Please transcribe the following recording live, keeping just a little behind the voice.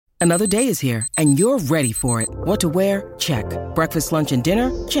Another day is here, and you're ready for it. What to wear? Check. Breakfast, lunch, and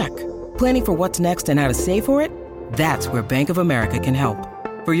dinner? Check. Planning for what's next and how to save for it? That's where Bank of America can help.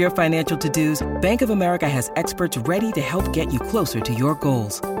 For your financial to-dos, Bank of America has experts ready to help get you closer to your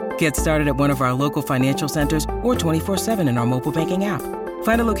goals. Get started at one of our local financial centers or 24/7 in our mobile banking app.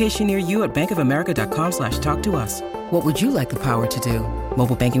 Find a location near you at bankofamerica.com/talktous. What would you like the power to do?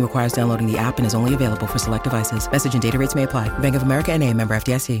 Mobile banking requires downloading the app and is only available for select devices. Message and data rates may apply. Bank of America N.A., member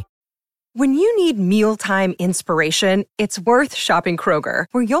FDIC. When you need mealtime inspiration, it's worth shopping Kroger,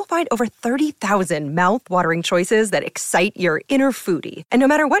 where you'll find over 30,000 mouth-watering choices that excite your inner foodie. And no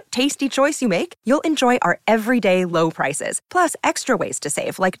matter what tasty choice you make, you'll enjoy our everyday low prices, plus extra ways to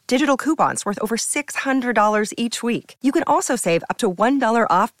save, like digital coupons worth over $600 each week. You can also save up to $1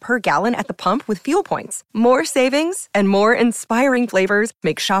 off per gallon at the pump with fuel points. More savings and more inspiring flavors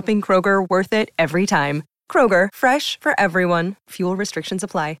make shopping Kroger worth it every time. Kroger, fresh for everyone. Fuel restrictions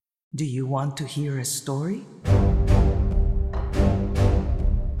apply. Do you want to hear a story?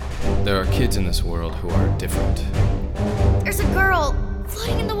 There are kids in this world who are different. There's a girl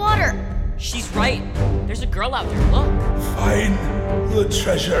floating in the water. She's right. There's a girl out there. Look. Find the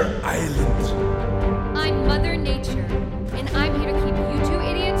treasure island. I'm Mother Nature, and I'm here to keep you two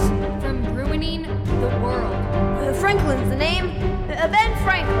idiots from ruining the world. Franklin's the name. Ben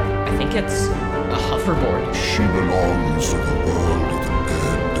Franklin. I think it's a hoverboard. She belongs to the world of the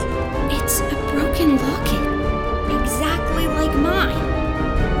dead. It's a broken locket, exactly like mine.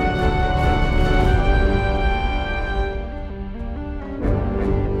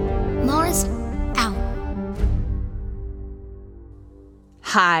 Mars out.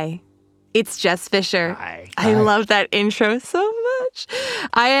 Hi, it's Jess Fisher. Hi. I love that intro so much.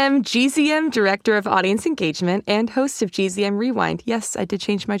 I am GZM Director of Audience Engagement and host of GZM Rewind. Yes, I did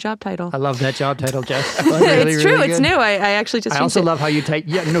change my job title. I love that job title, Jess. It's true. It's new. I actually just changed it. I also love how you type.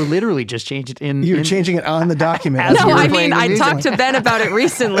 Yeah, no, literally just changed it in. You were changing it on the document. No, I mean, I talked to Ben about it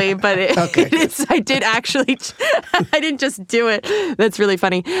recently, but Okay. I did actually, I didn't just do it. That's really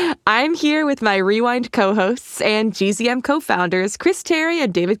funny. I'm here with my Rewind co-hosts and GZM co-founders, Chris Terry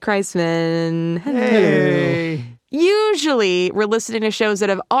and David Kreisman. Hey. Usually, we're listening to shows that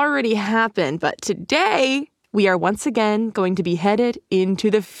have already happened, but today, we are once again going to be headed into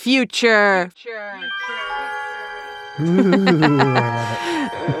the future. Ooh,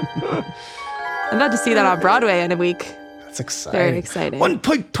 I love it. I'm about to see that on Broadway in a week. That's exciting. Very exciting.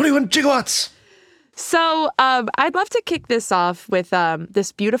 1.21 gigawatts. So I'd love to kick this off with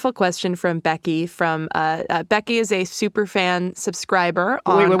this beautiful question from Becky. Becky is a superfan subscriber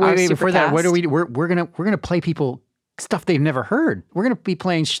on our Wait. Before that, what are Supercast. we're gonna play people stuff they've never heard. We're gonna be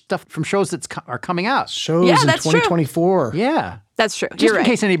playing stuff from shows that are coming out. Shows Yeah, in that's true. 2024. Yeah, That's true. just You're in right.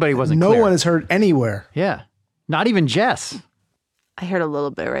 case anybody wasn't No clear. one has heard anywhere. Yeah, not even Jess. I heard a little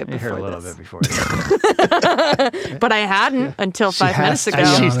bit right I before heard a little this. bit before this. But I hadn't until 5 minutes has ago.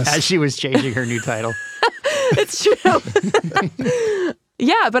 to be honest. As she was changing her new title. It's true.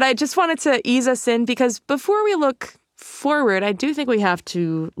 Yeah, but I just wanted to ease us in because before we look forward, I do think we have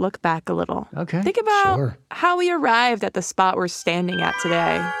to look back a little. Okay. Think about Sure. how we arrived at the spot we're standing at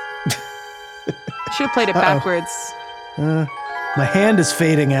today. Should have played it backwards. My hand is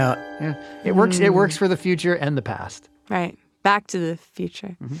fading out. Yeah, it works. It works for the future and the past. Right. Back to the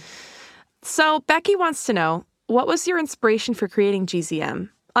future. So Becky wants to know, what was your inspiration for creating GZM?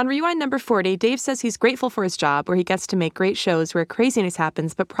 On Rewind number 40, Dave says he's grateful for his job where he gets to make great shows where craziness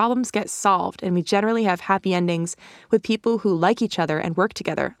happens, but problems get solved, and we generally have happy endings with people who like each other and work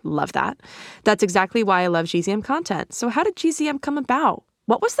together. Love that. That's exactly why I love GZM content. So how did GZM come about?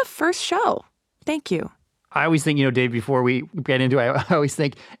 What was the first show? Thank you. I always think, Dave, before we get into it, I always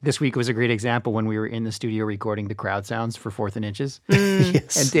think this week was a great example when we were in the studio recording the crowd sounds for Fourth and Inches.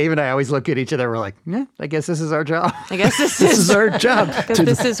 Yes. And Dave and I always look at each other, we're like, yeah, I guess this is our job. I guess this This is our job.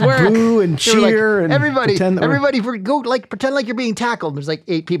 this is work. Boo and So we're like, cheer and everybody, pretend that we're- go pretend like you're being tackled. There's like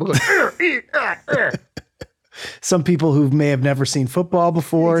 8 people going, some people who may have never seen football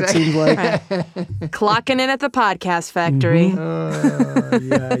before, it seems like. Clocking in at the podcast factory.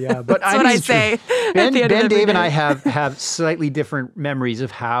 Yeah. But That's what I say. Ben, at the end of every Dave, and day. I have slightly different memories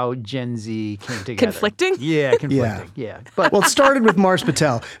of how Gen Z came together. Conflicting? Yeah, conflicting. Yeah. But Well, it started with Mars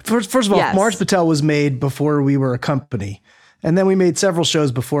Patel. First of all, Yes. Mars Patel was made before we were a company. And then we made several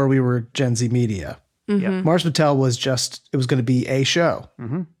shows before we were Gen Z Media. Mars Patel was it was going to be a show.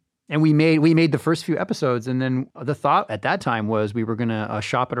 And we made the first few episodes, and then the thought at that time was we were going to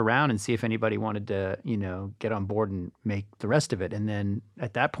shop it around and see if anybody wanted to, get on board and make the rest of it. And then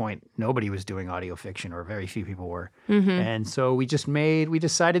at that point, nobody was doing audio fiction, or very few people were. And so we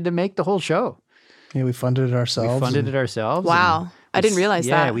decided to make the whole show. Yeah, we funded it ourselves. We funded it ourselves. Wow. and I didn't realize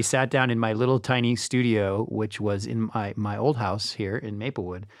that. Yeah, we sat down in my little tiny studio, which was in my old house here in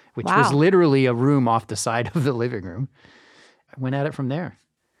Maplewood, which was literally a room off the side of the living room. I went at it from there.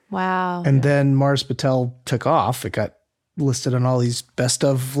 Wow. And then Mars Patel took off. It got listed on all these best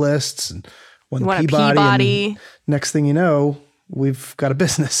of lists and won a Peabody. Peabody. Next thing you know, we've got a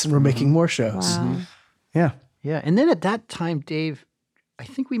business and we're making more shows. Wow. Yeah. Yeah. And then at that time, Dave, I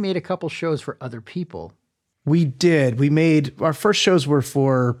think we made a couple shows for other people. We did. We made our first shows were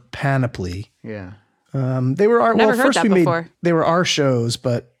for Panoply. Yeah. They were our Never heard that before. They were our shows,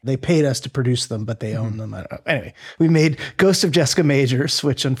 but they paid us to produce them, but they own them. I don't know. Anyway, we made Ghost of Jessica Majors,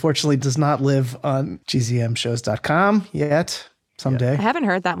 which unfortunately does not live on gzmshows.com yet. Someday. I haven't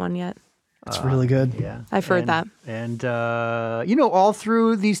heard that one yet. It's really good. Yeah. I've heard that. And, all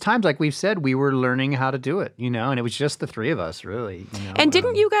through these times, like we've said, we were learning how to do it, and it was just the three of us, really. And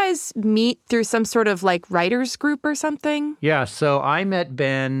didn't you guys meet through some sort of like writers group or something? Yeah. So I met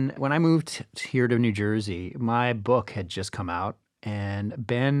Ben when I moved here to New Jersey. My book had just come out, and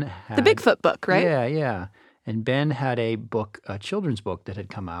Ben had... The Bigfoot book, right? Yeah, yeah. And Ben had a children's book that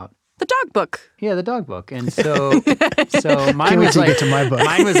had come out. The dog book. Yeah, the dog book. And so mine was like... get to my book.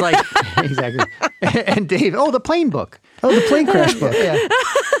 Mine was like... Exactly. And Dave, the plane book. Oh, the plane crash book.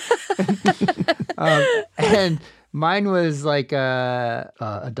 Yeah. And mine was like a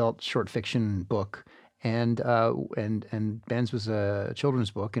adult short fiction book. And Ben's was a children's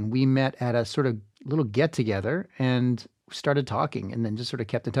book. And we met at a sort of little get-together and started talking and then just sort of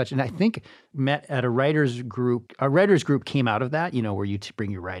kept in touch. And I think met at a writer's group. A writer's group came out of that, where you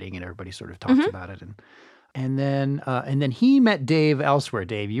bring your writing and everybody sort of talks about it. And then he met Dave elsewhere.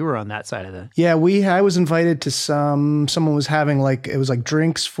 Dave, you were on that side of the... Yeah, I was invited to someone was having it was like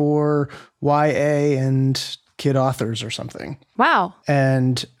drinks for YA and kid authors or something. Wow.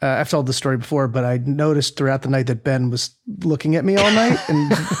 And I've told this story before, but I noticed throughout the night that Ben was looking at me all night.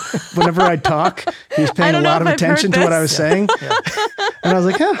 And whenever I'd talk, he was paying a lot of attention to what I was saying. Yeah. And I was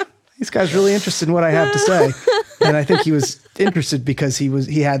like, this guy's really interested in what I have to say. And I think he was interested because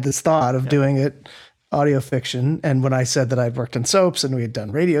he had this thought of doing it audio fiction. And when I said that I'd worked in soaps and we had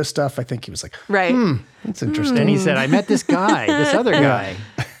done radio stuff, I think he was like, right. That's interesting. And he said, I met this guy, this other guy.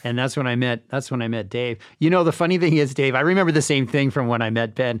 And that's when I met Dave. The funny thing is, Dave, I remember the same thing from when I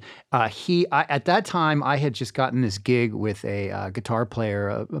met Ben. At that time, I had just gotten this gig with a guitar player,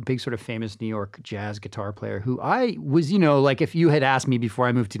 a big sort of famous New York jazz guitar player who I was, if you had asked me before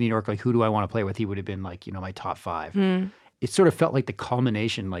I moved to New York, like, who do I want to play with? He would have been like, my top five. It sort of felt like the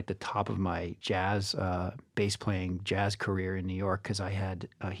culmination, like the top of my jazz, bass playing jazz career in New York, because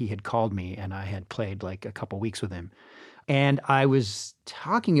he had called me and I had played like a couple weeks with him. And I was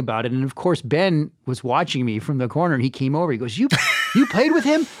talking about it. And of course, Ben was watching me from the corner and he came over. He goes, you played with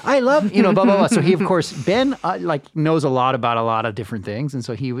him? I love, blah, blah, blah. So he, of course, Ben knows a lot about a lot of different things. And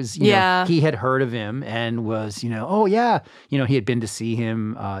so he was, he had heard of him and was, oh yeah. He had been to see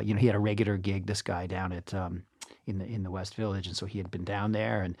him. He had a regular gig, this guy down at, in the West Village, and so he had been down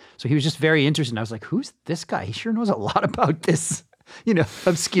there, and so he was just very interested. And I was like, "Who's this guy? He sure knows a lot about this,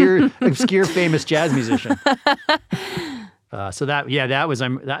 obscure famous jazz musician." So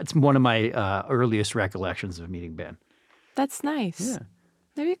that's one of my earliest recollections of meeting Ben. That's nice. Yeah,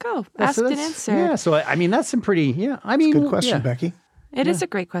 there you go. Asked and answered. Yeah, so that's some pretty. Yeah, good question, Becky. It is a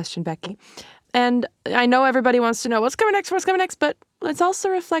great question, Becky. And I know everybody wants to know what's coming next, but let's also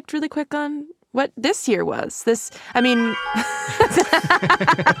reflect really quick on what this year was. The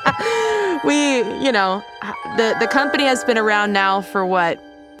company has been around now for what,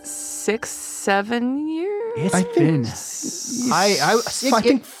 6-7 years? I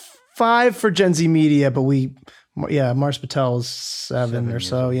think 5 for Gen Z Media, but Mars Patel's 7 or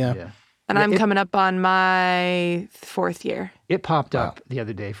so, yeah. And I'm coming up on my 4th year. It popped up the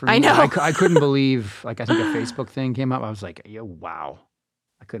other day for me. I know. I couldn't believe, I think a Facebook thing came up. I was like, wow.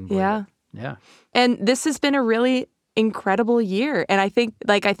 I couldn't believe it. Yeah. And this has been a really incredible year. And I think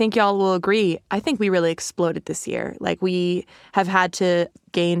y'all will agree, I think we really exploded this year. Like, we have had to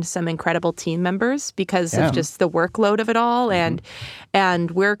gain some incredible team members because of just the workload of it all. Mm-hmm.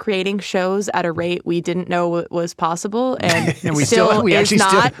 And we're creating shows at a rate we didn't know was possible. And, we still don't think it's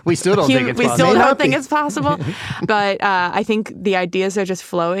possible. We still don't think it's possible. But I think the ideas are just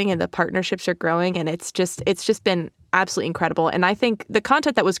flowing and the partnerships are growing. And it's just been absolutely incredible. And I think the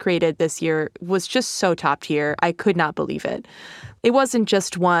content that was created this year was just so top tier. I could not believe it. It wasn't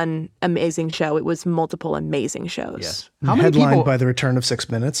just one amazing show. It was multiple amazing shows. Yes. Headlined by the return of 6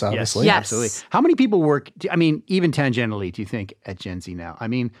 Minutes, obviously. Yes. Absolutely. How many people work, even tangentially, do you think, at Gen Z now?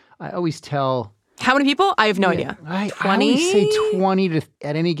 I always tell... How many people? I have no idea. 20? I always say 20 to,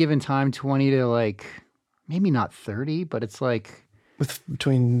 at any given time, 20 to maybe not 30, but it's like...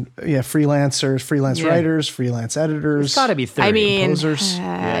 between freelancers, freelance writers, freelance editors. It's got to be 30 composers.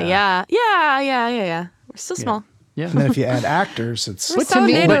 Yeah. We're still small. Yeah. And then if you add actors, it's We're so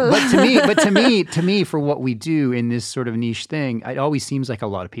little. to me, for what we do in this sort of niche thing, it always seems like a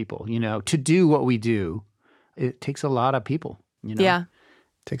lot of people. To do what we do, it takes a lot of people. Yeah.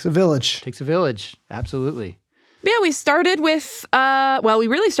 Takes a village. Takes a village. Absolutely. Yeah, we started with, we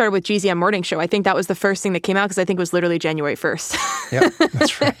really started with GZM Morning Show. I think that was the first thing that came out because I think it was literally January 1st. Yep,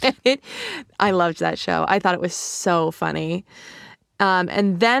 that's right. I loved that show. I thought it was so funny.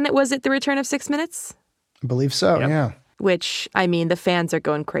 And then was it the return of 6 Minutes? I believe so, yeah. Which, I mean, the fans are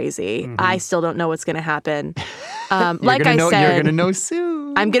going crazy. Mm-hmm. I still don't know what's going to happen. Like I said, you're going to know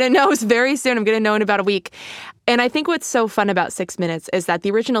soon. I'm going to know very soon. I'm going to know in about a week. And I think what's so fun about 6 Minutes is that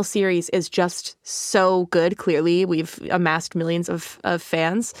the original series is just so good. Clearly, we've amassed millions of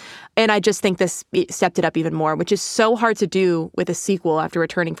fans. And I just think this stepped it up even more, which is so hard to do with a sequel after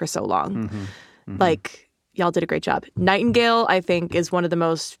returning for so long. Mm-hmm. Mm-hmm. Like, y'all did a great job. Nightingale, I think, is one of the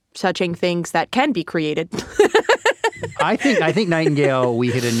most touching things that can be created. I think Nightingale,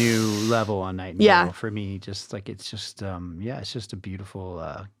 we hit a new level on Nightingale. Yeah. For me, just like it's just a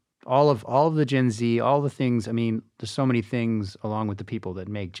beautiful. All of the Gen Z, all the things. I mean, there's so many things along with the people that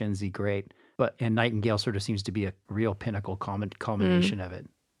make Gen Z great. And Nightingale sort of seems to be a real pinnacle culmination of it.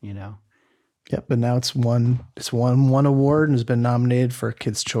 Yep, but now it's won one award and has been nominated for a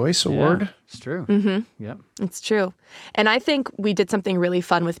Kids' Choice Award. Yeah, it's true. Mm-hmm. Yep. It's true. And I think we did something really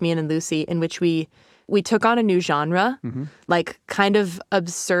fun with me and Lucy in which we took on a new genre, like kind of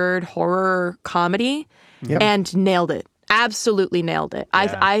absurd horror comedy, and nailed it. Absolutely nailed it.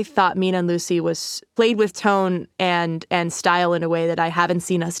 Yeah. I thought Mina and Lucy played with tone and style in a way that I haven't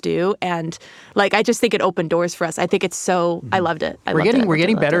seen us do. And like, I just think it opened doors for us. I think it's so, I loved it. We're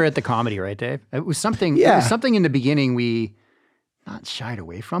getting better at the comedy, right, Dave? It was something in the beginning we not shied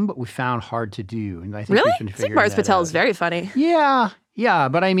away from, but we found hard to do. And I think really? we've been I think figuring Mars that Patel out. is very funny. Yeah.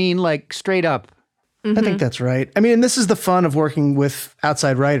 But I mean, like straight up. I think that's right. I mean, and this is the fun of working with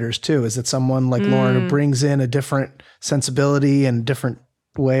outside writers too, is that someone like Lauren who brings in a different sensibility and different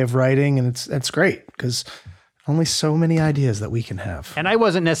way of writing. And it's great because only so many ideas that we can have. And I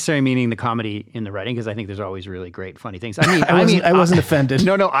wasn't necessarily meaning the comedy in the writing because I think there's always really great, funny things. I mean, I wasn't offended.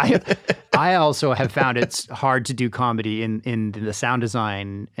 No, I also have found it's hard to do comedy in the sound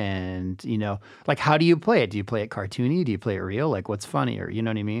design and, like how do you play it? Do you play it cartoony? Do you play it real? Like what's funnier? You know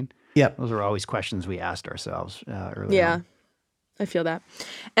what I mean? Yep. Those are always questions we asked ourselves early Yeah, on. I feel that.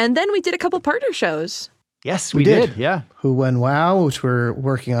 And then we did a couple partner shows. Yes, we did. Yeah. Who When Wow, which we're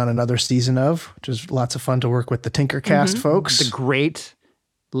working on another season of, which is lots of fun to work with the Tinkercast folks. The great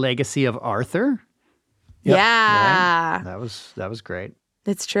legacy of Arthur. Yep. Yeah. Right? That was great.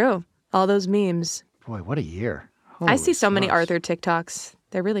 It's true. All those memes. Boy, what a year. I see so many smokes. Arthur TikToks.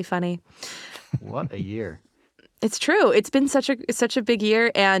 They're really funny. What a year. It's true. It's been such a big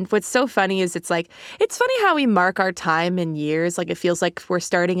year. And what's so funny is it's funny how we mark our time in years. Like it feels like we're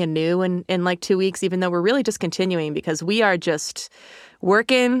starting anew in like 2 weeks, even though we're really just continuing because we are just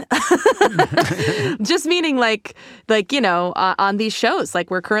working, just meaning on these shows,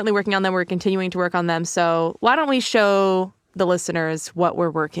 like we're currently working on them. We're continuing to work on them. So why don't we show the listeners what we're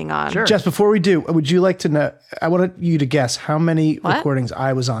working on? Sure. Jess, before we do, would you like to know, I wanted you to guess how many recordings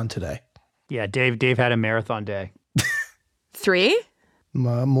I was on today. Yeah, Dave had a marathon day. 3?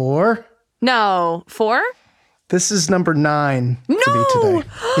 More? No. 4? This is number 9 to be today.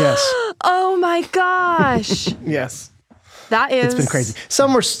 Yes. Oh my gosh. Yes. That is. It's been crazy.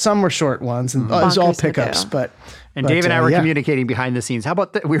 Some were short ones, and it was all pickups. And Dave and I were communicating behind the scenes. How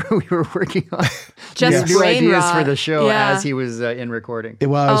about that? We were working on just new brain ideas rot. for the show Yeah. as he was in recording.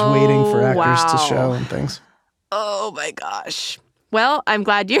 While I was waiting for actors to wow. show and things. Oh my gosh. Well, I'm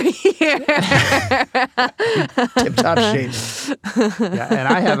glad you're here. Tip-top shape. Yeah, and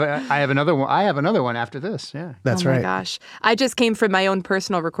I have another one. I have another one after this. Yeah, that's right. right. Oh my gosh, I just came from my own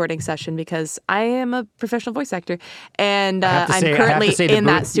personal recording session because I am a professional voice actor, and I'm currently in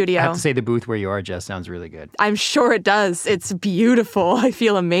that studio. I have to say the booth where you are, Jess, sounds really good. I'm sure it does. It's beautiful. I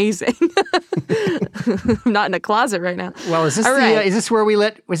feel amazing. I'm not in a closet right now. Well, is this where we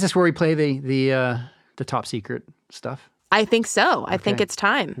play the top secret stuff? I think so. I think it's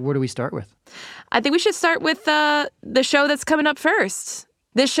time. Where do we start with? I think we should start with the show that's coming up first.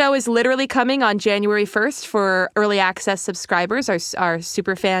 This show is literally coming on January 1st for early access subscribers, our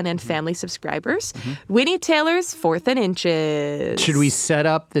superfan and family subscribers. Winnie Taylor's 4th and Inches. Should we set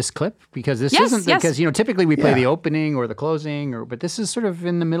up this clip? Because this isn't because typically we play the opening or the closing, but this is sort of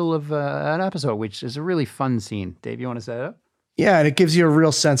in the middle of an episode, which is a really fun scene. Dave, you want to set it up? Yeah, and it gives you a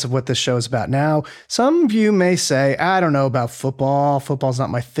real sense of what this show is about. Now, some of you may say, I don't know about football. Football's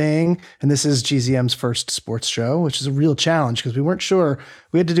not my thing. And this is GZM's first sports show, which is a real challenge because we weren't sure.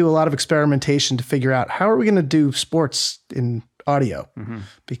 We had to do a lot of experimentation to figure out how are we going to do sports in audio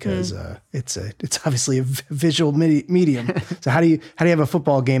because it's obviously a visual medium. So how do you have a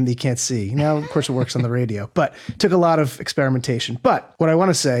football game that you can't see? Now, of course, it works on the radio, but it took a lot of experimentation. But what I want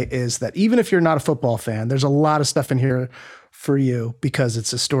to say is that even if you're not a football fan, there's a lot of stuff in here for you because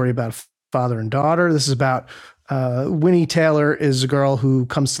it's a story about father and daughter. This is about Winnie Taylor is a girl who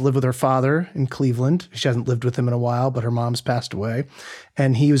comes to live with her father in Cleveland. She hasn't lived with him in a while, but her mom's passed away.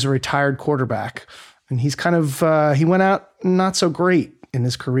 And he was a retired quarterback. And he's kind of, he went out not so great in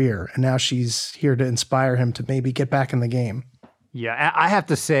his career. And now she's here to inspire him to maybe get back in the game. Yeah, I have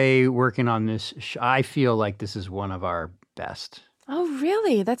to say, working on this, I feel like this is one of our best. Oh,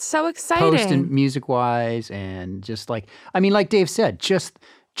 really? That's so exciting. Post and music-wise and just like, I mean, like Dave said, just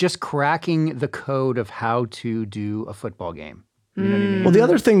cracking the code of how to do a football game. You know what I mean? Well, the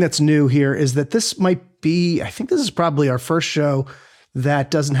other thing that's new here is that this might be, I think this is probably our first show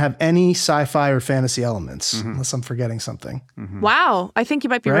that doesn't have any sci-fi or fantasy elements, unless I'm forgetting something. Wow. I think you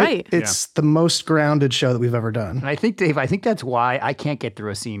might be right. It's the most grounded show that we've ever done. And I think, Dave, that's why I can't get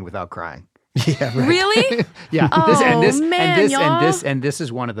through a scene without crying. Yeah, right. Really? Yeah. Oh, This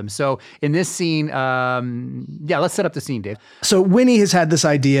is one of them. So in this scene, let's set up the scene, Dave. So Winnie has had this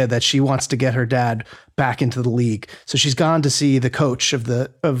idea that she wants to get her dad back into the league. So she's gone to see the coach of the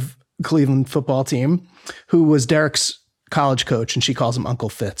Cleveland football team, who was Derek's college coach, and she calls him Uncle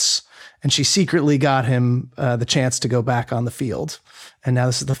Fitz. And she secretly got him the chance to go back on the field. And now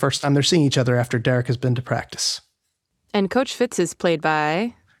this is the first time they're seeing each other after Derek has been to practice. And Coach Fitz is played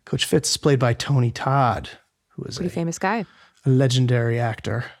by? Coach Fitz is played by Tony Todd, who is pretty famous guy. A legendary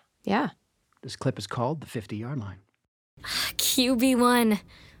actor. Yeah. This clip is called The 50-Yard Line. QB1.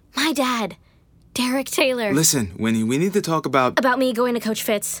 My dad, Derek Taylor. Listen, Winnie, we need to talk about me going to Coach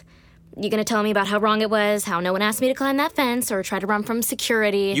Fitz. You gonna tell me about how wrong it was, how no one asked me to climb that fence or try to run from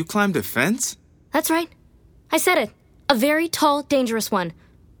security? You climbed a fence? That's right. I said it. A very tall, dangerous one.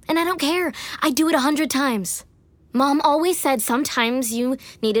 And I don't care. I'd do it 100 times. Mom always said sometimes you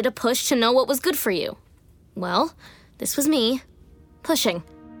needed a push to know what was good for you. Well, this was me. Pushing.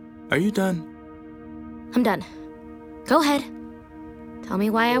 Are you done? I'm done. Go ahead. Tell me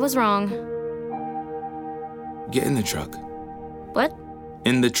why I was wrong. Get in the truck. What?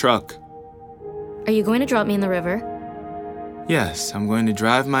 In the truck. Are you going to drop me in the river? Yes, I'm going to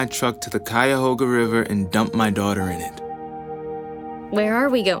drive my truck to the Cuyahoga River and dump my daughter in it. Where are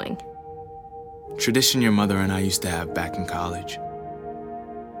we going? Tradition your mother and I used to have back in college.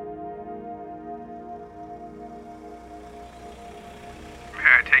 May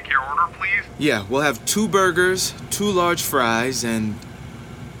I take your order, please? Yeah, we'll have 2 burgers, 2 large fries, and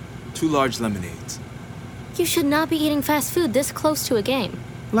 2 large lemonades. You should not be eating fast food this close to a game.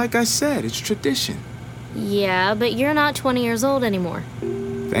 Like I said, it's tradition. Yeah, but you're not 20 years old anymore.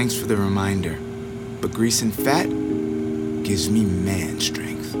 Thanks for the reminder. But grease and fat gives me man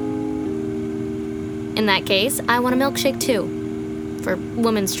strength. In that case, I want a milkshake too. For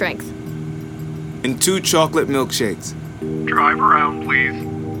woman's strength. And 2 chocolate milkshakes. Drive around, please.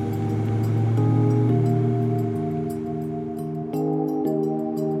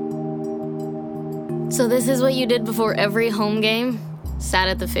 So this is what you did before every home game? Sat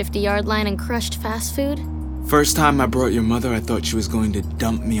at the 50-yard line and crushed fast food? First time I brought your mother, I thought she was going to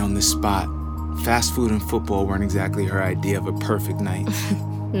dump me on the spot. Fast food and football weren't exactly her idea of a perfect night.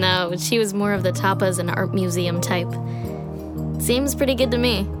 No, she was more of the tapas and art museum type. Seems pretty good to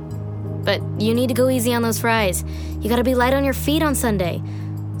me. But you need to go easy on those fries. You gotta be light on your feet on Sunday.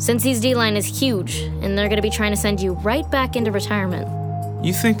 Cincy's D-line is huge, and they're gonna be trying to send you right back into retirement.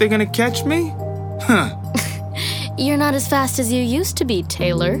 You think they're gonna catch me? Huh. You're not as fast as you used to be,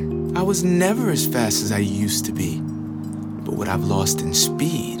 Taylor. I was never as fast as I used to be. But what I've lost in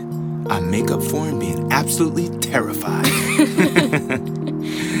speed, I make up for in being absolutely terrified.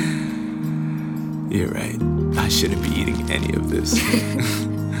 You're right. I shouldn't be eating any of this.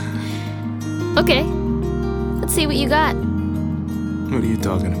 Okay. Let's see what you got. What are you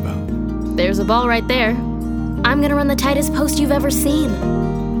talking about? There's a ball right there. I'm gonna run the tightest post you've ever seen.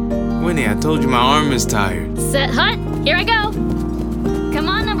 Winnie, I told you my arm is tired. Set hut. Here I go. Come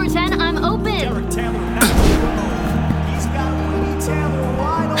on, number 10. I'm open. Derek Taylor now. He's got Winnie Taylor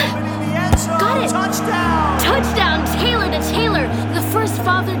wide open in the end zone. Got it. Touchdown. Touchdown, Taylor to Taylor. The first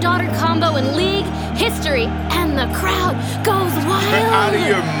father-daughter combo in league history. And the crowd goes wild. You're out of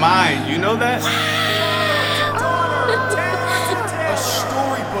your mind. You know that? A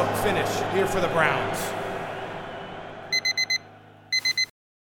storybook finish here for the Browns.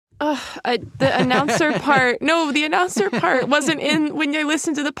 The announcer part. No, the announcer part wasn't in when you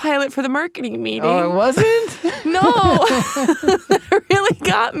listened to the pilot for the marketing meeting. Oh, it wasn't? No. That really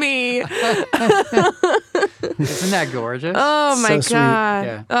got me. Isn't that gorgeous? Oh, my God. Sweet.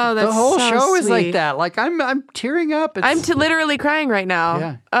 Yeah. Oh, that's the whole so show is like sweet. that. Like, I'm tearing up. I'm literally crying right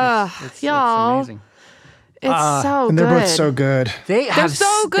now. Yeah. It's y'all. amazing. It's so and good. they're both so good. They're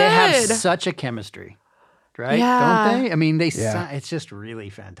so good. They have such a chemistry, right? Yeah. Don't they? I mean, it's just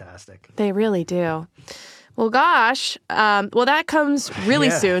really fantastic. They really do. Well, gosh. Well, that comes really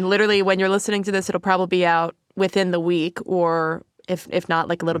soon. Literally, when you're listening to this, it'll probably be out within the week, or if not,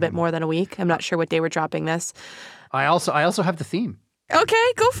 like a little bit more than a week. I'm not sure what day we're dropping this. I also have the theme.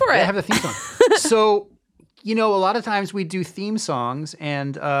 Okay, go for it. I have the theme song. So, a lot of times we do theme songs,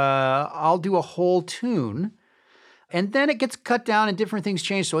 and I'll do a whole tune, and then it gets cut down and different things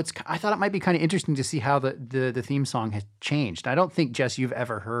change. So I thought it might be kind of interesting to see how the theme song has changed. I don't think, Jess, you've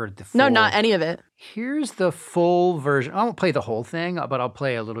ever heard the full... No, not any of it. Here's the full version. I won't play the whole thing, but I'll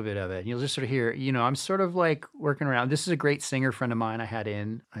play a little bit of it. You'll just sort of hear, I'm sort of like working around. This is a great singer friend of mine I had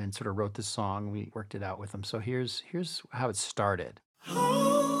in and sort of wrote this song. We worked it out with him. So here's how it started.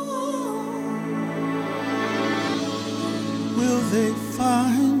 Will they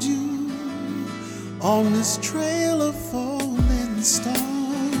find you on this trail of falling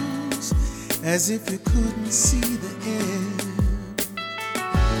stars, as if you couldn't see the end?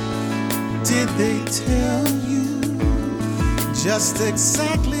 Did they tell you just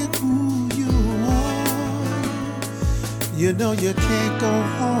exactly who you are? You know you can't go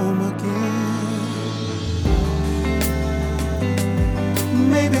home again.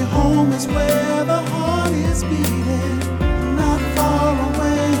 Maybe home is where the heart is beating, not far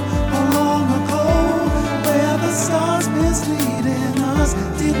away or long ago, where the stars misleading us.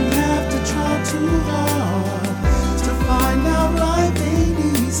 Didn't have to try too hard to find out life ain't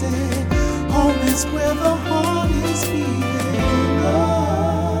easy. Home is where the heart is beating.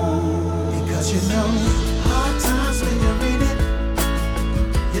 Oh, because hard times when you're in it,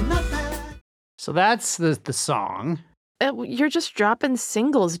 you're not bad. So that's the song. You're just dropping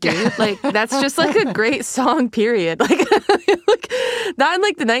singles, dude. Like, that's just like a great song, period. Like not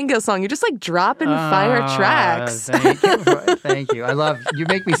like the Nightingale song. You're just like dropping fire tracks. Thank you. You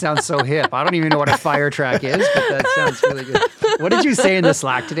make me sound so hip. I don't even know what a fire track is, but that sounds really good. What did you say in the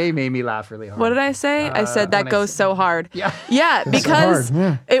Slack today? Made me laugh really hard. What did I say? I said that goes so hard. Yeah. Yeah, because so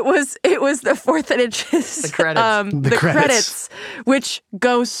hard, it was the fourth and inches. The credits. The credits, which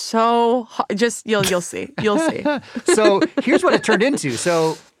go so hard. Just you'll see. You'll see. So here's what it turned into.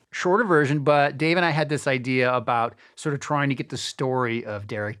 So shorter version, but Dave and I had this idea about sort of trying to get the story of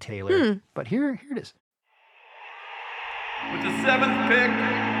Derek Taylor. But here it is. With the 7th pick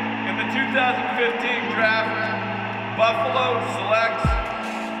in the 2015 draft, Buffalo selects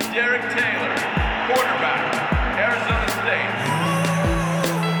Derek Taylor, quarterback, Arizona State.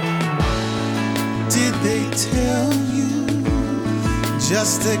 Did they tell you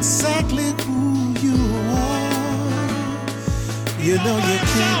just exactly who you are? You know you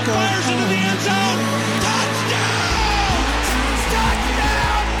can't go home again.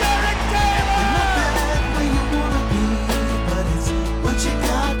 Touchdown, Derek Taylor! You're not back where you wanna be, but it's what you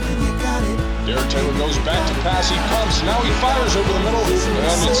got when you got it. Derek Taylor goes back to pass. He pumps. Now he fires over the middle, and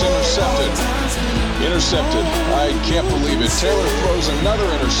it's intercepted. Intercepted. I can't believe it. Taylor throws another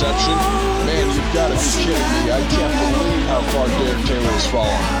interception. Man, you've got to be kidding me. I can't believe how far Derek Taylor has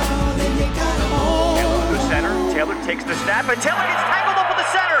fallen. Taylor to center. Taylor takes the snap, and Taylor gets tangled up with the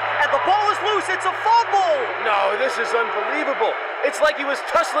center, and the ball is loose. It's a fumble. No, this is unbelievable. It's like he was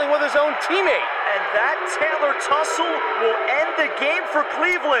tussling with his own teammate. And that Taylor tussle will end the game for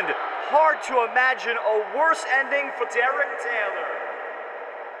Cleveland. Hard to imagine a worse ending for Derek Taylor.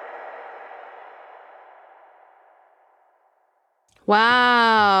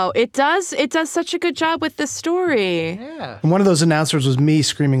 Wow. It does such a good job with the story. Yeah. And one of those announcers was me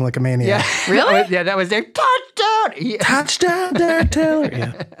screaming like a maniac. Yeah. Really? Yeah, that was Dave. Touchdown! Yeah. Touchdown, Derek Taylor.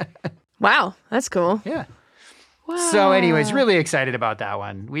 Yeah. Wow, that's cool. Yeah. Wow. So anyways, really excited about that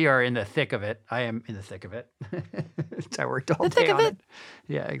one. We are in the thick of it. I am in the thick of it. I worked all day on it.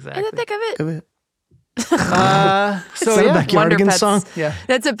 Yeah, exactly. In the thick of it. So Is that a Backyardigans song? Yeah.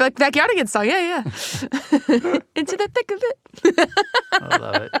 That's a Backyardigans song. Yeah. Into the thick of it. I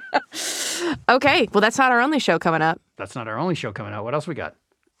love it. Okay, well, that's not our only show coming up. That's not our only show coming out. What else we got?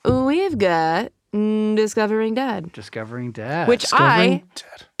 We've got Discovering Dad. Discovering Dad. Which I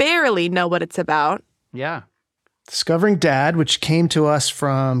barely know what it's about. Yeah. Discovering Dad, which came to us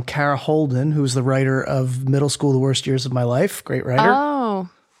from Kara Holden, who's the writer of Middle School, The Worst Years of My Life. Great writer. Oh.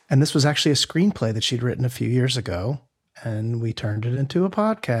 And this was actually a screenplay that she'd written a few years ago. and we turned it into a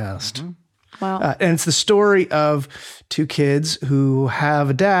podcast. Mm-hmm. Wow. And it's the story of two kids who have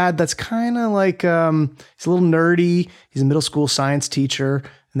a dad that's kind of like, he's a little nerdy. He's a middle school science teacher,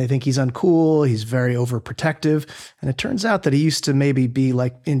 and they think he's uncool. He's very overprotective. And it turns out that he used to maybe be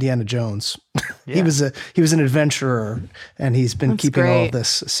like Indiana Jones. Yeah. He was an adventurer, and he's been keeping all of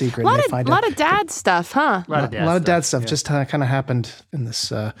this secret. A lot of dad stuff, huh? A lot of dad stuff just kind of happened in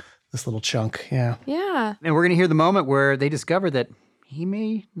this little chunk. Yeah. Yeah. And we're going to hear the moment where they discover that he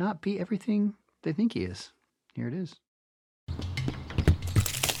may not be everything they think he is. Here it is.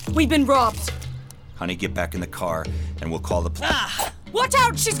 We've been robbed. Honey, get back in the car and we'll call the police. Ah! Watch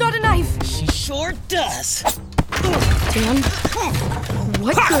out! She's got a knife! She sure does. Dan?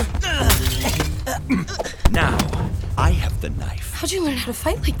 What Now, I have the knife. How'd you learn how to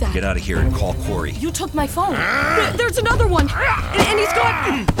fight like that? Get out of here and call Corey. You took my phone. There's another one! And he's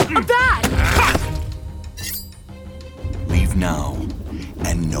got a bat! Leave now,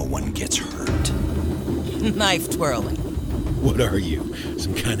 and no one gets hurt. Knife twirling. What are you,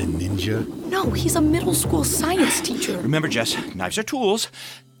 some kind of ninja? No, he's a middle school science teacher. Remember, Jess, knives are tools,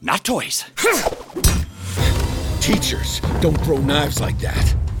 not toys. Teachers, don't throw knives like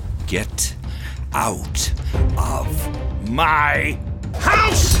that. Get out of my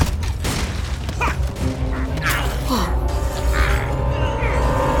house! Whoa.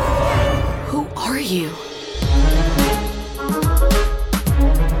 Who are you?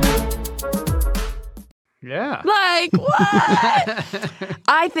 Yeah. Like, what?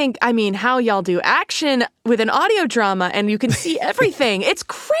 I mean, how y'all do action with an audio drama and you can see everything. It's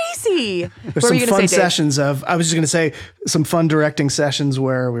crazy. There's some fun sessions I was just going to say, some fun directing sessions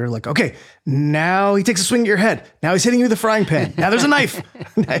where we were like, okay, now he takes a swing at your head. Now he's hitting you with a frying pan. Now there's a knife.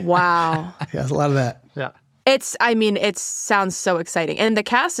 Wow. Yeah, there's a lot of that. Yeah. It sounds so exciting. And the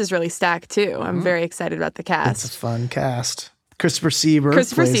cast is really stacked too. I'm very excited about the cast. It's a fun cast. Christopher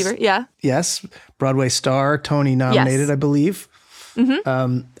Sieber. Yeah. Yes. Broadway star, Tony nominated, yes. I believe.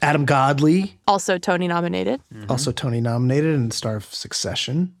 Mm-hmm. Adam Godley. Also Tony nominated. Mm-hmm. Also Tony nominated and star of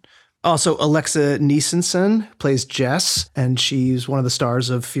Succession. Also Alexa Niesenson plays Jess, and she's one of the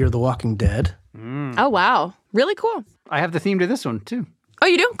stars of Fear the Walking Dead. Mm. Oh, wow. Really cool. I have the theme to this one, too. Oh,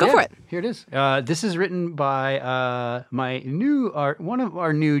 you do? Go for it. Here it is. This is written by one of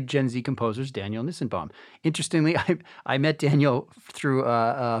our new Gen Z composers, Daniel Nissenbaum. Interestingly, I met Daniel through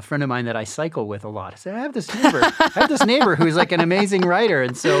a friend of mine that I cycle with a lot. I said, I have this neighbor who's like an amazing writer,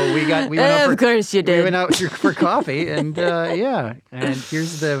 and so we went out. Of course you did. We went out for coffee, and yeah. And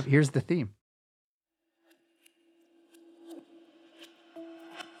here's the theme.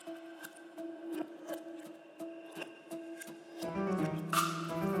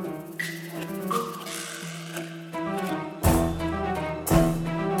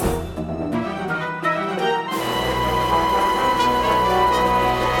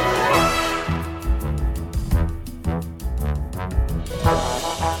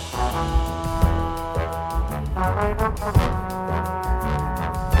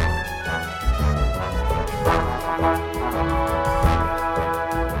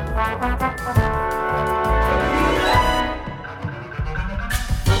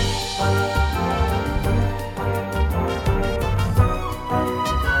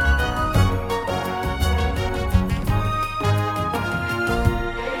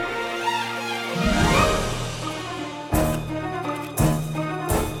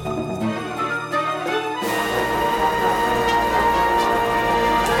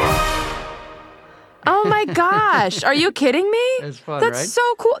 Oh my gosh. Are you kidding me? It's fun, That's right? so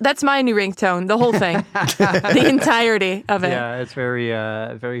cool. That's my new ringtone, the whole thing. The entirety of it. Yeah, it's very,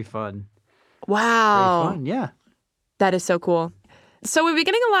 very fun. Wow. Very fun, yeah. That is so cool. So we've been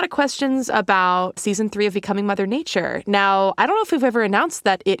getting a lot of questions about season 3 of Becoming Mother Nature. Now, I don't know if we've ever announced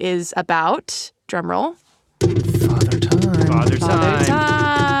that it is about, drumroll, Father Time.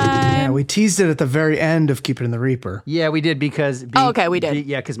 Yeah, we teased it at the very end of Keep It in the Reaper. Yeah, we did because... we did.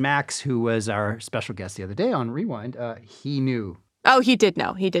 because Max, who was our special guest the other day on Rewind, he knew. Oh, he did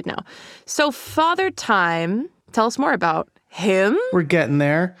know. So Father Time, tell us more about him. We're getting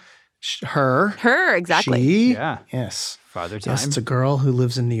there. Her, exactly. She. Yeah. Yes. Father Time. Yes, it's a girl who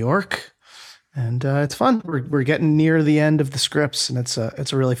lives in New York. And it's fun. We're getting near the end of the scripts, and it's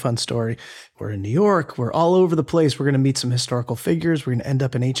a really fun story. We're in New York. We're all over the place. We're going to meet some historical figures. We're going to end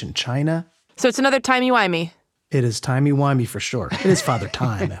up in ancient China. So it's another timey-wimey. It is timey-wimey for sure. It is Father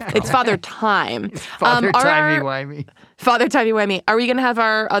Time. It's Father Time. Father timey-wimey. Father timey-wimey. Are we going to have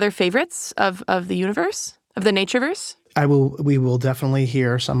our other favorites of the universe, of the Natureverse? We will definitely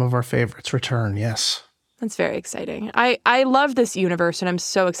hear some of our favorites return, yes. That's very exciting. I love this universe, and I'm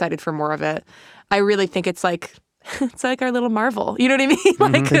so excited for more of it. I really think it's like it's like our little Marvel. You know what I mean?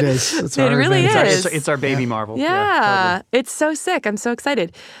 Like it is. It really is. It's our baby Marvel. Yeah, totally. It's so sick. I'm so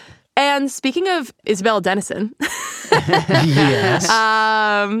excited. And speaking of Isabella Dennison, yes,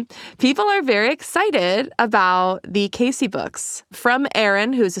 people are very excited about the Casey books. From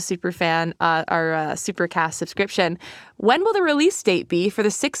Aaron, who's a super fan, our Supercast subscription. When will the release date be for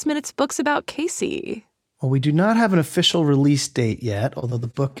the 6 Minutes books about Casey? Well, we do not have an official release date yet, although the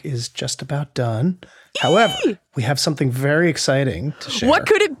book is just about done. However, we have something very exciting to share. What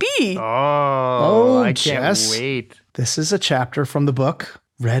could it be? Oh, I can't Jess, wait. This is a chapter from the book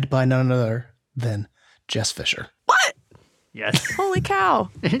read by none other than Jess Fisher. What? Yes. Holy cow.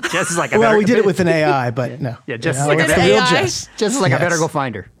 Jess is like, well, we did it with an AI, but no. Yeah, Jess is like a real Jess. Jess is like, I better go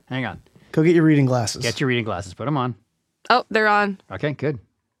find her. Hang on. Go get your reading glasses. Get your reading glasses. Put them on. Oh, they're on. Okay, good.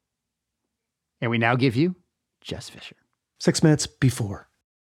 And we now give you Jess Fisher. 6 minutes before.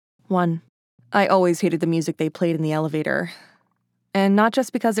 1. I always hated the music they played in the elevator. And not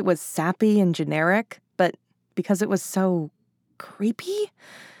just because it was sappy and generic, but because it was so creepy.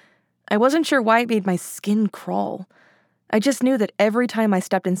 I wasn't sure why it made my skin crawl. I just knew that every time I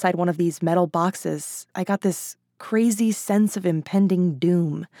stepped inside one of these metal boxes, I got this crazy sense of impending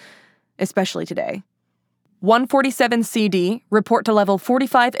doom. Especially today. 147 CD, report to level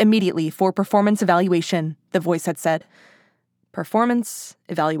 45 immediately for performance evaluation, the voice had said. Performance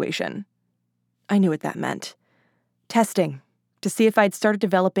evaluation. I knew what that meant. Testing, to see if I'd started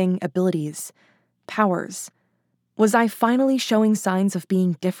developing abilities, powers. Was I finally showing signs of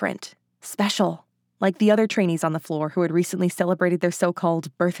being different, special, like the other trainees on the floor who had recently celebrated their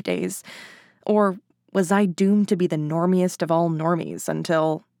so-called birthdays? Or was I doomed to be the normiest of all normies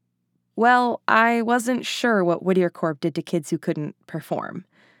until... Well, I wasn't sure what Whittier Corp did to kids who couldn't perform.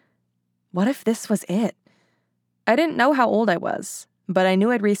 What if this was it? I didn't know how old I was, but I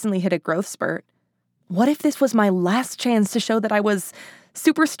knew I'd recently hit a growth spurt. What if this was my last chance to show that I was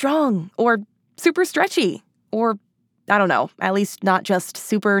super strong, or super stretchy, or, I don't know, at least not just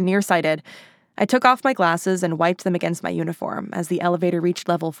super nearsighted? I took off my glasses and wiped them against my uniform as the elevator reached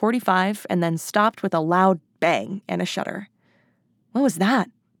level 45 and then stopped with a loud bang and a shudder. What was that?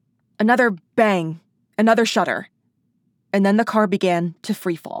 Another bang, another shudder. And then the car began to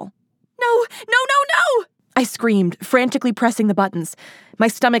freefall. No! I screamed, frantically pressing the buttons. My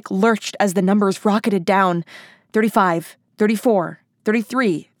stomach lurched as the numbers rocketed down. 35, 34,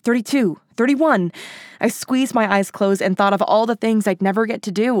 33, 32, 31. I squeezed my eyes closed and thought of all the things I'd never get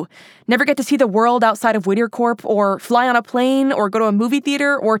to do. Never get to see the world outside of Whittier Corp, or fly on a plane, or go to a movie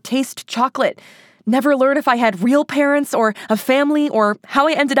theater, or taste chocolate. Never learn if I had real parents, or a family, or how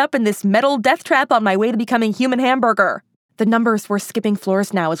I ended up in this metal death trap on my way to becoming human hamburger. The numbers were skipping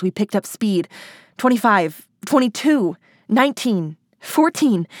floors now as we picked up speed. 25, 22, 19,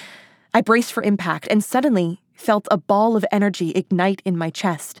 14. I braced for impact and suddenly felt a ball of energy ignite in my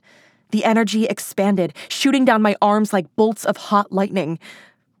chest. The energy expanded, shooting down my arms like bolts of hot lightning.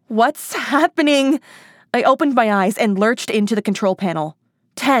 What's happening? I opened my eyes and lurched into the control panel.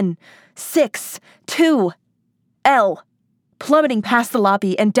 10, 6, 2, L. Plummeting past the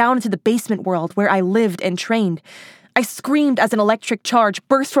lobby and down into the basement world where I lived and trained. I screamed as an electric charge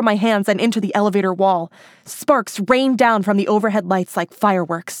burst from my hands and into the elevator wall. Sparks rained down from the overhead lights like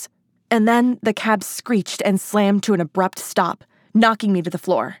fireworks. And then the cab screeched and slammed to an abrupt stop, knocking me to the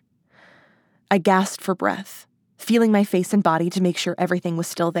floor. I gasped for breath, feeling my face and body to make sure everything was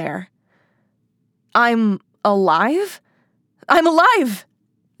still there. I'm alive? I'm alive!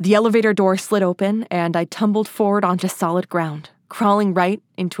 The elevator door slid open, and I tumbled forward onto solid ground, crawling right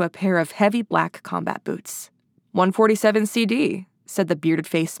into a pair of heavy black combat boots. 147 CD, said the bearded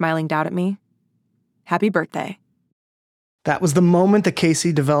face smiling down at me. Happy birthday. That was the moment that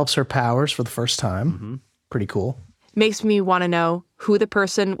Casey develops her powers for the first time. Mm-hmm. Pretty cool. Makes me want to know who the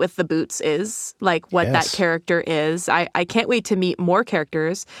person with the boots is, like what that character is. I can't wait to meet more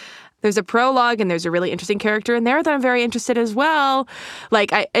characters. There's a prologue and there's a really interesting character in there that I'm very interested as well.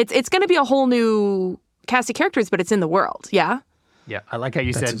 Like, it's going to be a whole new cast of characters, but it's in the world, yeah? Yeah, I like how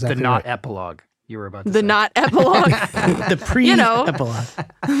you said exactly the not right. epilogue. You were about to The say. not epilogue. The pre-epilogue.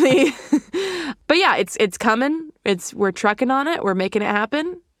 But yeah, it's coming. We're trucking on it. We're making it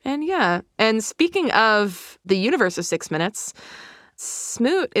happen. And yeah. And speaking of the universe of 6 Minutes,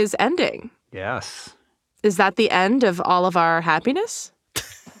 Smoot is ending. Yes. Is that the end of all of our happiness?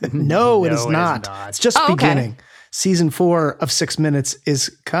 No, it is not. It's just beginning. Okay. Season 4 of 6 Minutes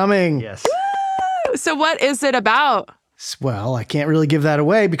is coming. Yes. Woo! So what is it about? Well, I can't really give that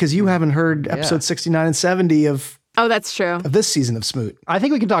away because you haven't heard episode 69 and 70 of that's true. Of this season of Smoot. I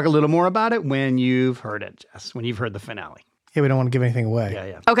think we can talk a little more about it when you've heard it, Jess, when you've heard the finale. Yeah, we don't want to give anything away.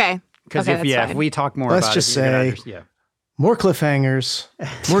 Yeah. Okay. Because if we talk more Let's about just it, say more cliffhangers,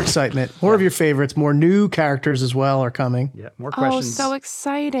 more excitement, more of your favorites, more new characters as well are coming. Yeah, more questions. Oh, so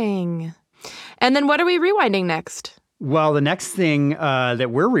exciting. And then what are we rewinding next? Well, the next thing that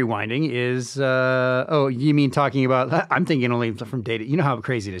we're rewinding is, you mean talking about, I'm thinking only from day to, you know how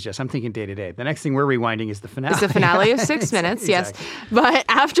crazy it is, Jess. I'm thinking day to day. The next thing we're rewinding is the finale. It's the finale of 6 minutes, yes. But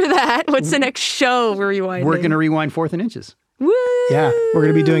after that, what's the next show we're rewinding? We're going to rewind 4th and Inches. Woo! Yeah, we're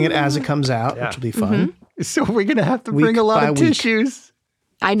going to be doing it as it comes out, which will be fun. Mm-hmm. So we're going to have to bring a lot of tissues.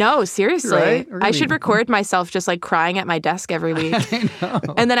 I know, seriously. Right? I should record myself just like crying at my desk every week. I know.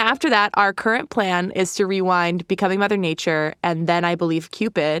 And then after that, our current plan is to rewind Becoming Mother Nature and then I believe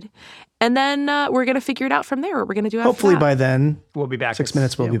Cupid. And then we're going to figure it out from there. What we're going to do after Hopefully that. by then, we'll be back. 6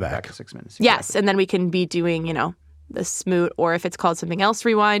 minutes, we'll be back. At 6 minutes. Yes, and then we can be doing, the Smoot, or if it's called something else,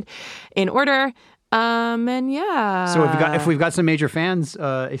 Rewind in order. And yeah. So if we've got some major fans,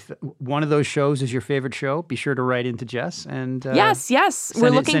 if one of those shows is your favorite show, be sure to write into Jess and yes, we're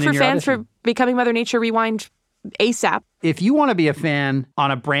looking for fans for Becoming Mother Nature Rewind ASAP. If you want to be a fan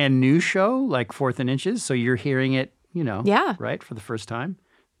on a brand new show like 4th and Inches, so you're hearing it, right for the first time,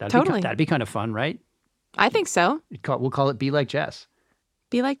 that'd be kind of fun, right? I think so. We'll call it Be Like Jess.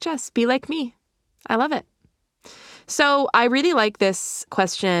 Be like Jess. Be like me. I love it. So I really like this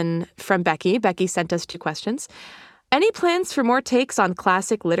question from Becky. Becky sent us 2 questions. Any plans for more takes on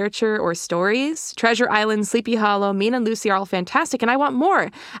classic literature or stories? Treasure Island, Sleepy Hollow, Mean and Lucy are all fantastic, and I want more.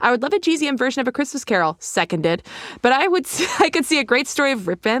 I would love a GZM version of A Christmas Carol. Seconded. But I could see a great story of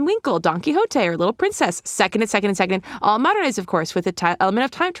Rip Van Winkle, Don Quixote, or Little Princess. Seconded. All modernized, of course, with the element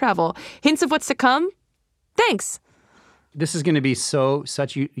of time travel. Hints of what's to come? Thanks. This is going to be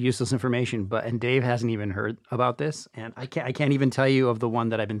such useless information, and Dave hasn't even heard about this, and I can't even tell you of the one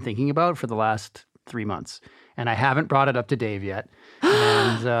that I've been thinking about for the last 3 months, and I haven't brought it up to Dave yet.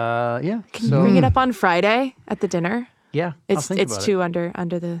 And can you bring it up on Friday at the dinner? Yeah, it's too under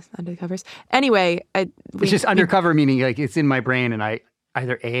the covers. Anyway, it's just undercover, meaning like it's in my brain, and I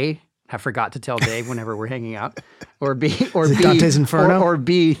either have forgot to tell Dave whenever we're hanging out, or B, Dante's Inferno, or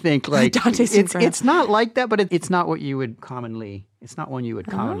B, think like Dante's Inferno. It's not like that, but it's not what you would commonly. It's not one you would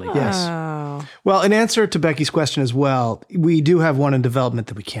commonly. Yes. Well, in answer to Becky's question as well, we do have one in development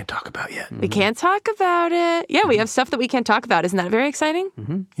that we can't talk about yet. We can't talk about it. Yeah, we have stuff that we can't talk about. Isn't that very exciting?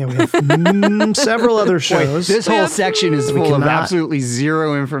 Mm-hmm. Yeah, we have several other shows. Boy, this whole section is full of absolutely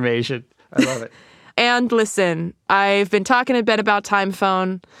zero information. I love it. And listen, I've been talking a bit about Time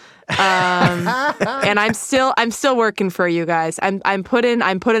Phone. And I'm still working for you guys. I'm putting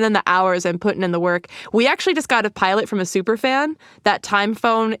in the hours. I'm putting in the work. We actually just got a pilot from a super fan. That Time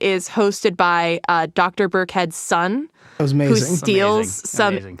Phone is hosted by Dr. Burkhead's son. That was amazing. Who steals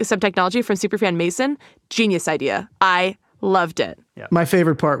some technology from superfan Mason. Genius idea. I loved it. Yeah. My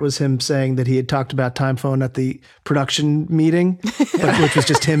favorite part was him saying that he had talked about Time Phone at the production meeting, which was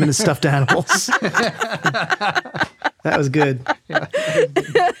just him and his stuffed animals. That was good. Yeah.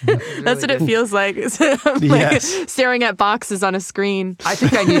 That's what it feels like. Staring at boxes on a screen. I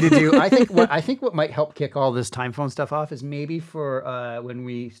think I need to do. I think what might help kick all this Time Phone stuff off is maybe for when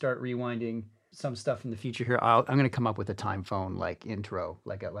we start rewinding some stuff in the future here. I'm going to come up with a Time Phone intro,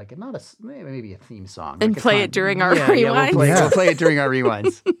 maybe a theme song, and play it during our rewinds. We'll play it during our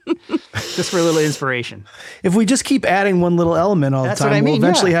rewinds, just for a little inspiration. If we just keep adding one little element all the time, we'll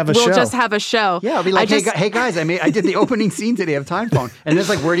eventually have a show. We'll just have a show. Yeah, I'll be like, hey guys, I did the opening scene today of Time Phone, and it's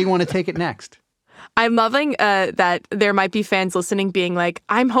like, where do you want to take it next? I'm loving that there might be fans listening being like,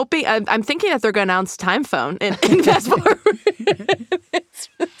 I'm thinking that they're going to announce Time Phone in Fast Forward.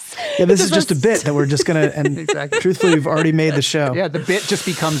 Yeah, this is just a bit that we're just going to, and truthfully, we've already made the show. Yeah, the bit just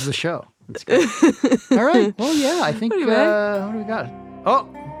becomes the show. That's great. All right. Well, yeah, I think, what do we got? Oh.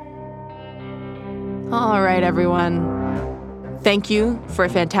 All right, everyone. Thank you for a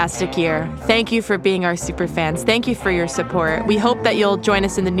fantastic year. Thank you for being our super fans. Thank you for your support. We hope that you'll join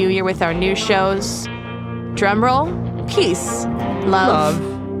us in the new year with our new shows. Drumroll, peace, love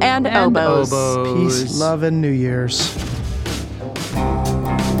and elbows. Peace, love, and New Year's.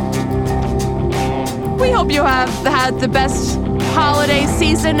 We hope you have had the best holiday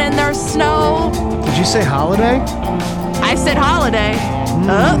season and there's snow. Did you say holiday? I said holiday.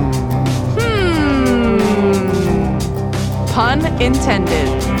 Pun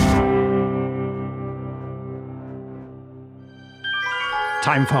intended.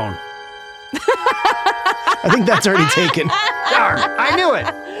 Time Phone. I think that's already taken. Darn, I knew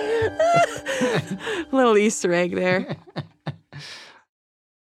it. Little Easter egg there.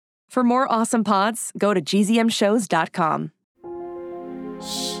 For more awesome pods, go to gzmshows.com.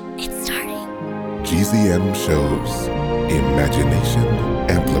 Shh, it's starting. GZM shows Imagination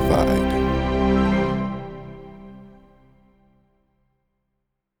Amplified.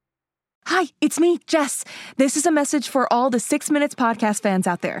 Hi, it's me, Jess. This is a message for all the 6 Minutes podcast fans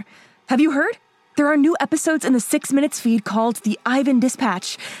out there. Have you heard? There are new episodes in the 6 Minutes feed called the Ivan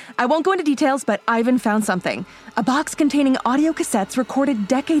Dispatch. I won't go into details, but Ivan found something. A box containing audio cassettes recorded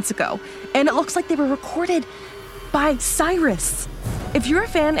decades ago. And it looks like they were recorded by Cyrus. If you're a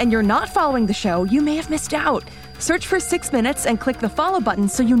fan and you're not following the show, you may have missed out. Search for 6 Minutes and click the follow button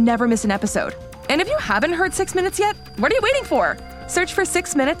so you never miss an episode. And if you haven't heard 6 Minutes yet, what are you waiting for? Search for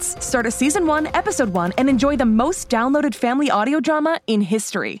 6 Minutes, start a Season 1, Episode 1, and enjoy the most downloaded family audio drama in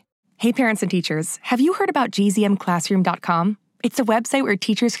history. Hey parents and teachers, have you heard about GZMClassroom.com? It's a website where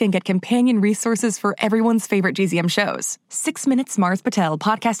teachers can get companion resources for everyone's favorite GZM shows. 6 Minutes, Mars Patel,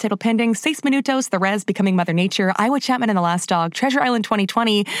 Podcast Title Pending, 6 Minutos, The Res, Becoming Mother Nature, Iowa Chapman and the Last Dog, Treasure Island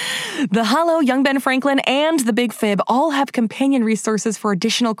 2020, The Hollow, Young Ben Franklin, and The Big Fib all have companion resources for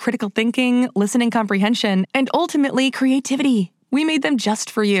additional critical thinking, listening comprehension, and ultimately creativity. We made them just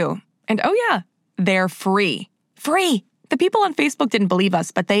for you. And oh yeah, they're free. Free! The people on Facebook didn't believe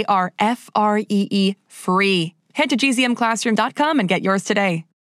us, but they are free. Head to gzmclassroom.com and get yours today.